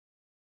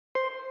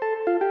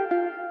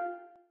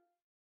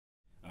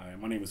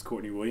My name is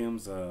Courtney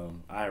Williams.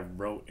 I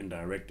wrote and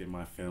directed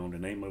my film. The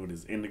name of it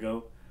is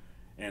Indigo,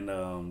 and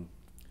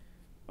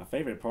my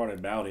favorite part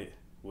about it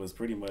was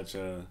pretty much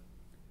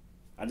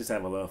I just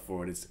have a love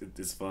for it.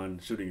 It's fun.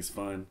 Shooting is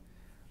fun,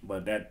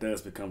 but that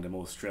does become the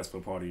most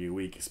stressful part of your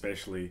week,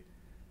 especially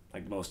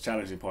like the most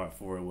challenging part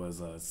for it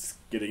was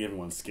getting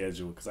everyone's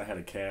schedule because I had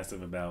a cast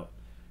of about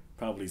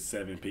probably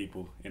 7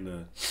 people in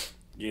the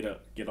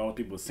get all the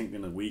people synced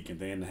in a week and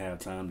then have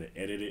time to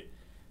edit it.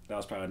 That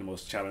was probably the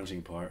most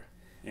challenging part.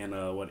 And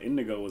what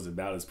Indigo was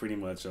about is pretty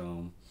much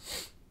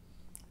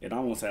it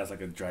almost has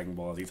like a Dragon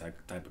Ball Z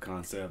type of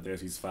concept.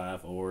 There's these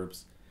 5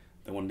 orbs.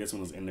 This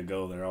one was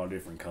indigo. They're all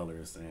different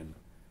colors, and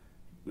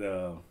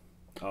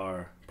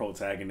our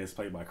protagonist,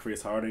 played by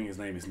Chris Harding, his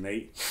name is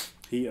Nate.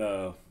 He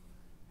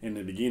in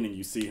the beginning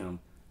you see him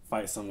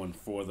fight someone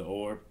for the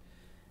orb,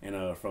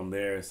 and from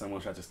there someone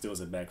tries to steal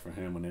it back from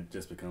him, and it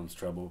just becomes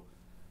trouble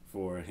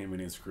for him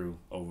and his crew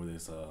over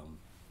this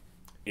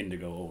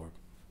indigo orb.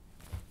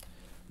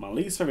 My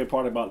least favorite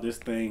part about this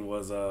thing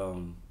was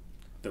the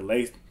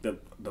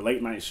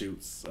late night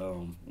shoots.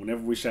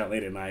 Whenever we shot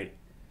late at night,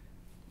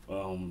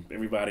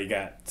 everybody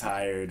got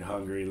tired,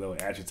 hungry, a little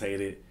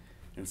agitated,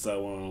 and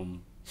so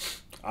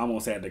I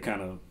almost had to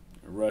kind of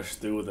rush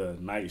through the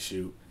night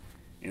shoot.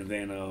 And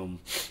then,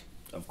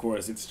 of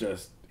course, it's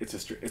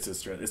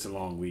a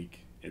long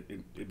week.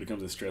 It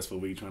becomes a stressful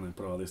week trying to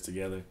put all this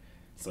together.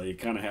 So you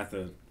kind of have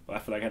to. I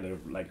feel like I had to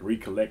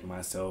recollect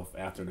myself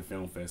after the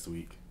film fest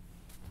week.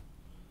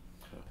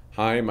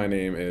 Hi, my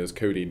name is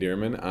Cody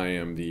Dearman. I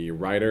am the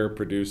writer,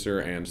 producer,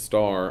 and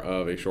star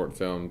of a short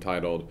film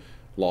titled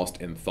Lost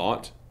in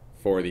Thought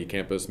for the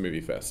Campus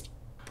MovieFest.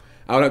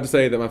 I would have to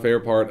say that my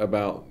favorite part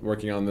about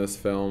working on this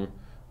film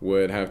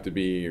would have to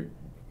be,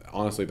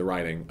 honestly, the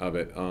writing of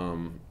it.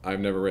 I've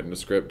never written a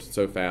script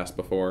so fast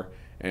before,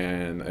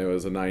 and it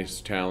was a nice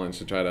challenge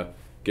to try to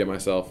get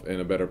myself in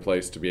a better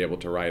place to be able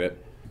to write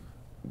it.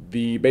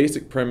 The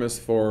basic premise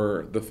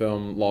for the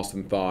film Lost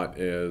in Thought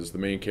is the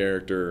main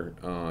character,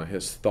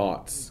 his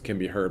thoughts can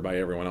be heard by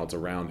everyone else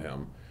around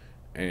him,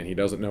 and he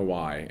doesn't know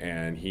why,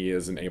 and he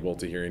isn't able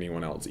to hear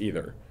anyone else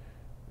either.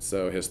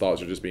 So his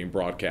thoughts are just being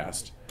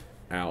broadcast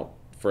out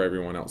for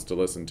everyone else to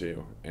listen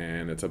to,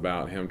 and it's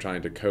about him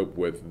trying to cope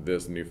with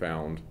this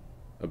newfound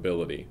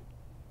ability.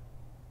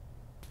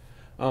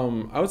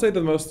 I would say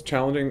the most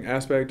challenging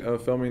aspect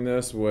of filming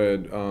this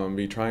would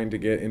be trying to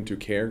get into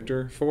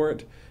character for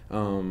it.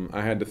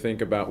 I had to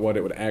think about what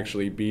it would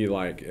actually be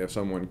like if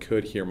someone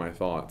could hear my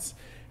thoughts,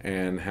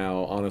 and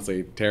how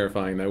honestly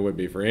terrifying that would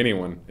be for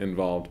anyone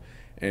involved.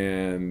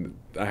 And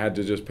I had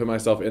to just put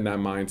myself in that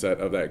mindset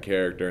of that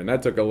character, and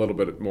that took a little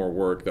bit more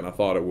work than I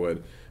thought it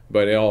would,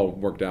 but it all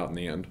worked out in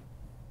the end.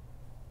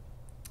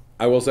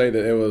 I will say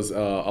that it was a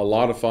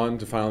lot of fun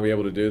to finally be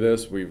able to do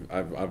this.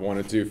 I've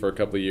wanted to for a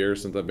couple of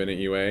years since I've been at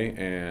UA,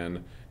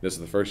 and this is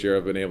the first year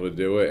I've been able to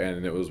do it,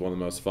 and it was one of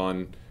the most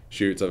fun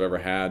shoots I've ever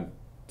had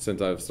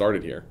since I've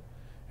started here,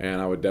 and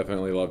I would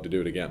definitely love to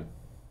do it again.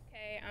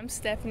 Hey, I'm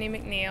Stephanie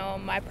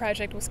McNeil. My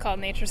project was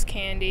called Nature's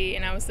Candy,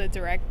 and I was the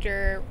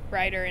director,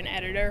 writer, and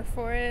editor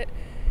for it.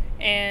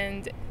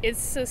 And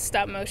it's a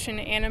stop motion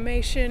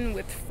animation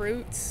with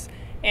fruits.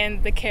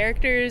 And the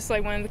characters,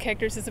 like one of the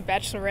characters is a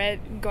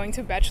bachelorette going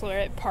to a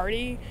bachelorette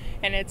party,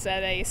 and it's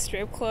at a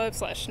strip club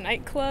 /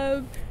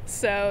 nightclub.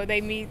 So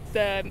they meet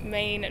the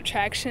main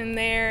attraction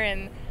there,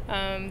 and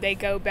they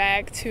go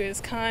back to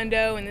his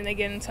condo, and then they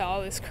get into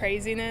all this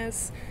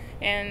craziness.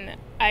 And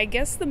I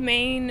guess the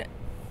main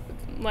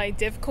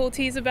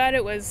difficulties about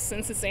it was,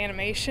 since it's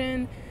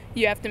animation,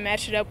 you have to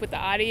match it up with the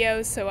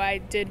audio. So I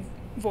did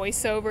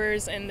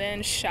voiceovers and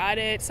then shot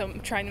it, so I'm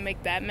trying to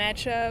make that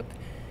match up.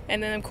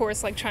 And then, of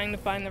course, trying to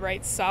find the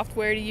right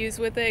software to use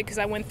with it, because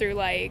I went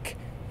through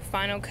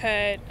Final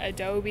Cut,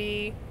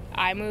 Adobe,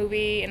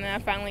 iMovie, and then I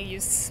finally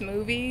used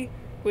Smoothie,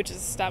 which is a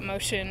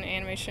stop-motion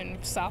animation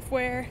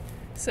software.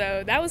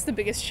 So that was the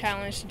biggest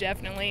challenge,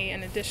 definitely,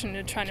 in addition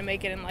to trying to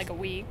make it in a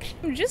week.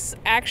 Just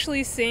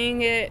actually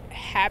seeing it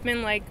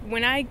happen,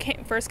 when I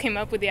first came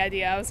up with the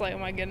idea, I was like, oh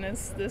my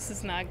goodness, this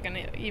is not going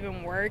to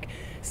even work.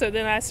 So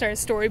then I started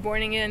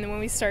storyboarding it, and then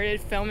when we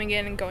started filming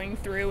it and going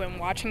through and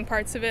watching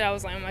parts of it, I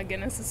was like, oh my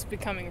goodness, this is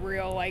becoming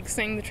real.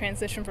 Seeing the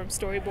transition from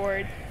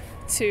storyboard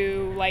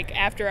to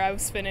after I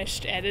was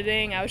finished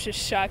editing, I was just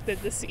shocked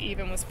that this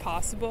even was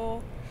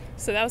possible.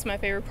 So that was my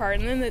favorite part.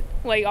 And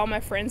then all my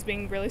friends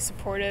being really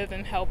supportive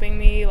and helping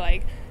me.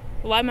 A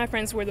lot of my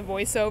friends were the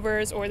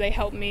voiceovers, or they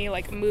helped me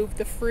move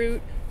the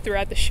fruit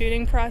throughout the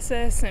shooting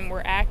process, and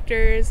were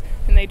actors,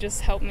 and they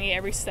just helped me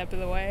every step of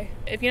the way.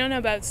 If you don't know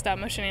about stop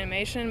motion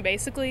animation,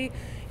 basically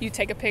you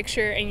take a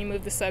picture and you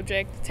move the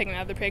subject, take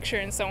another picture,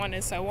 and so on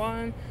and so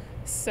on.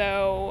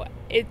 So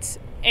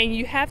and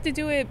you have to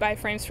do it by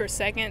frames per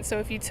second. So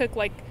if you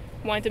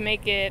wanted to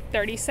make it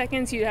 30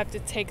 seconds, you'd have to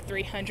take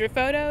 300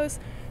 photos.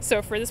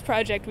 So for this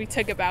project, we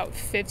took about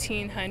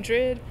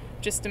 1,500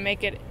 just to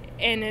make it,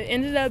 and it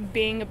ended up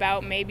being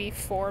about maybe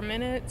 4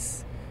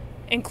 minutes,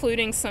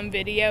 including some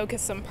video,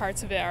 because some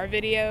parts of it are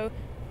video.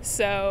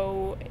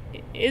 So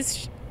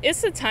it's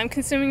a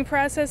time-consuming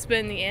process, but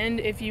in the end,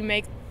 if you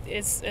make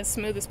is as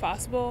smooth as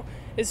possible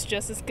is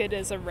just as good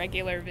as a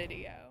regular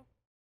video.